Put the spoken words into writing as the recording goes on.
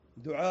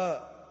دعاء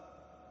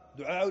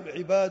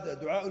العبادہ،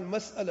 دعاء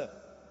المسئلہ،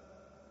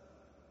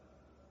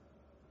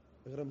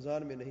 اگر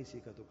رمضان میں نہیں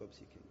سیکھا تو کب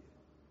سیکھیں گے؟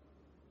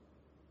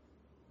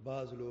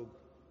 بعض لوگ،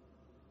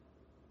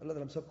 اللہ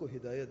تعالیٰ ہم سب کو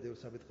ہدایت دے اور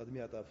ثابت قدمی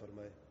عطا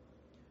فرمائے،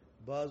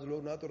 بعض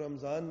لوگ نہ تو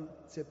رمضان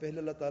سے پہلے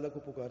اللہ تعالیٰ کو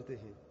پکارتے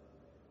ہیں،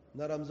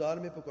 نہ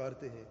رمضان میں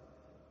پکارتے ہیں،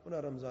 اور نہ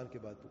رمضان کے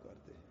بعد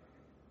پکارتے ہیں۔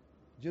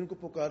 جن کو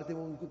پکارتے ہیں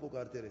وہ ان کو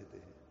پکارتے رہتے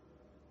ہیں۔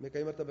 میں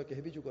کئی مرتبہ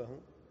کہہ بھی چکا ہوں،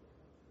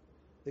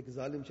 ایک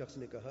ظالم شخص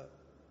نے کہا،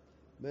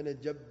 میں نے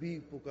جب بھی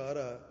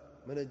پکارا،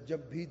 میں نے جب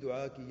بھی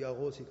دعا کی یا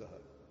غوث ہی کہا۔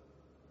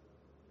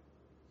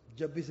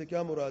 جب بھی سے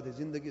کیا مراد ہے؟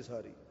 زندگی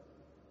ساری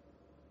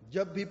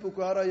جب بھی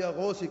پکارا یا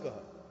غوث ہی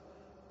کہا۔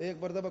 ایک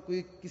مرتبہ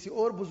کوئی کسی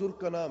اور بزرگ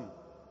کا نام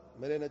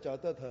میں لینا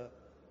چاہتا تھا،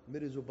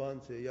 میری زبان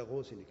سے یا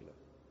غوث ہی نکلا۔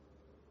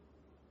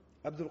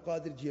 عبد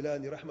القادر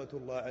جیلانی رحمۃ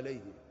اللہ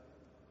علیہ،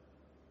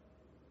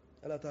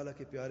 اللہ تعالیٰ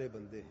کے پیارے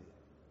بندے ہیں،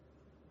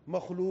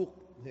 مخلوق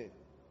ہیں،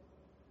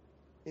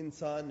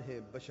 انسان ہیں،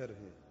 بشر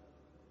ہیں۔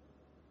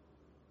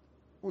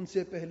 ان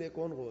سے پہلے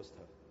کون غوث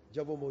تھا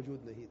جب وہ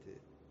موجود نہیں تھے؟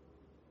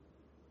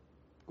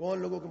 کون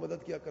لوگوں کی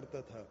مدد کیا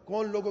کرتا تھا؟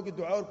 کون لوگوں کی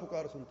دعا اور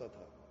پکار سنتا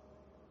تھا؟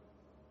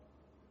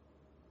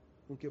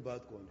 ان کے بعد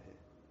کون ہے؟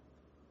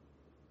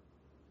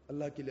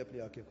 اللہ کے لیے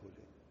اپنی آنکھیں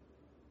کھولیں،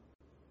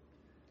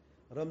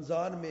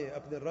 رمضان میں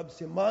اپنے رب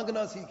سے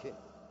مانگنا سیکھیں،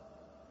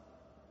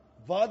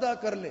 وعدہ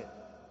کر لیں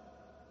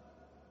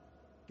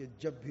کہ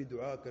جب بھی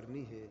دعا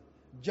کرنی ہے،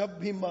 جب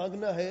بھی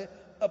مانگنا ہے،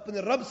 اپنے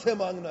رب سے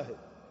مانگنا ہے،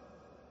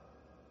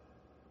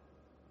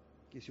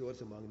 کسی اور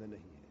سے مانگنا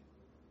نہیں ہے۔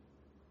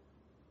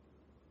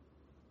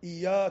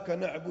 ایاک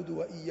نعبد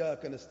و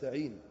ایاک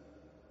نستعین،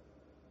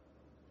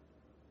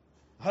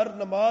 ہر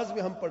نماز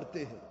میں ہم پڑھتے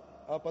ہیں۔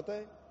 آپ پتہ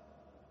ہے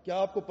کیا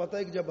آپ کو پتہ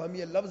ہے کہ جب ہم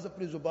یہ لفظ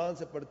اپنی زبان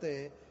سے پڑھتے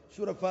ہیں،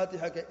 سورہ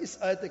فاتحہ کے اس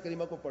آیت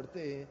کریمہ کو پڑھتے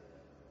ہیں،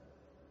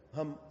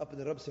 ہم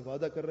اپنے رب سے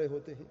وعدہ کر رہے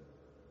ہوتے ہیں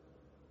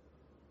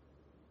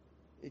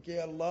کہ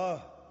اللہ،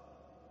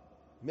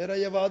 میرا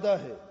یہ وعدہ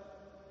ہے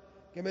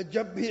کہ میں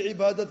جب بھی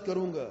عبادت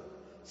کروں گا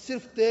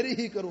صرف تیری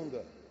ہی کروں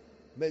گا،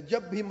 میں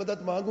جب بھی مدد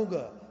مانگوں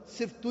گا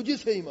صرف تجھ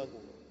سے ہی مانگوں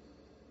گا۔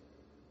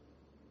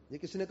 یہ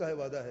کس نے کہا ہے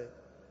وعدہ ہے؟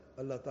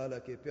 اللہ تعالیٰ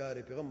کے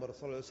پیارے پیغمبر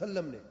صلی اللہ علیہ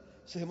وسلم نے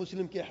صحیح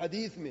مسلم کے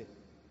حدیث میں،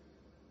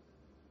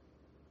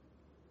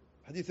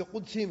 حدیث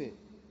قدسی میں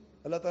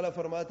اللہ تعالیٰ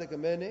فرماتا ہے کہ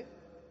میں نے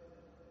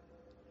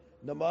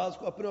نماز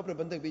کو اپنے اپنے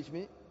بندے کے بیچ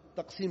میں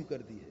تقسیم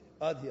کر دی ہے،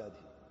 آدھی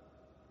آدھی۔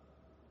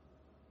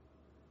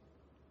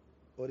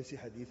 اور اسی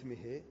حدیث میں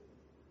ہے،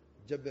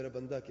 جب میرا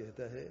بندہ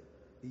کہتا ہے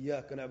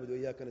ایاک نعبد و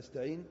ایاک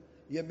نستعین،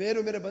 یہ میرے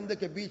اور میرے بندے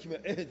کے بیچ میں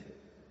عہد ہے۔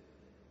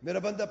 میرا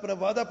بندہ اپنا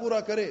وعدہ پورا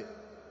کرے،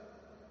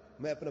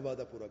 میں اپنا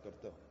وعدہ پورا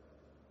کرتا ہوں۔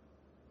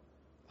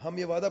 ہم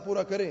یہ وعدہ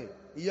پورا کریں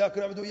ایاک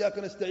نعبد و ایاک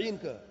نستعین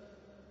کا،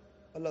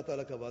 اللہ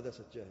تعالیٰ کا وعدہ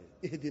سچا ہے،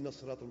 اہدنا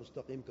الصراط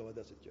المستقیم کا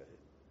وعدہ سچا ہے۔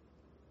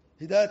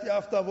 ہدایت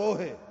یافتہ وہ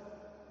ہے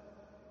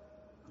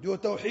جو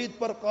توحید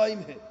پر قائم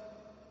ہے،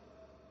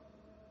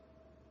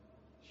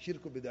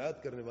 شرک و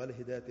بدعات کرنے والے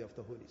ہدایت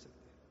یافتہ ہو نہیں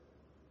سکتے۔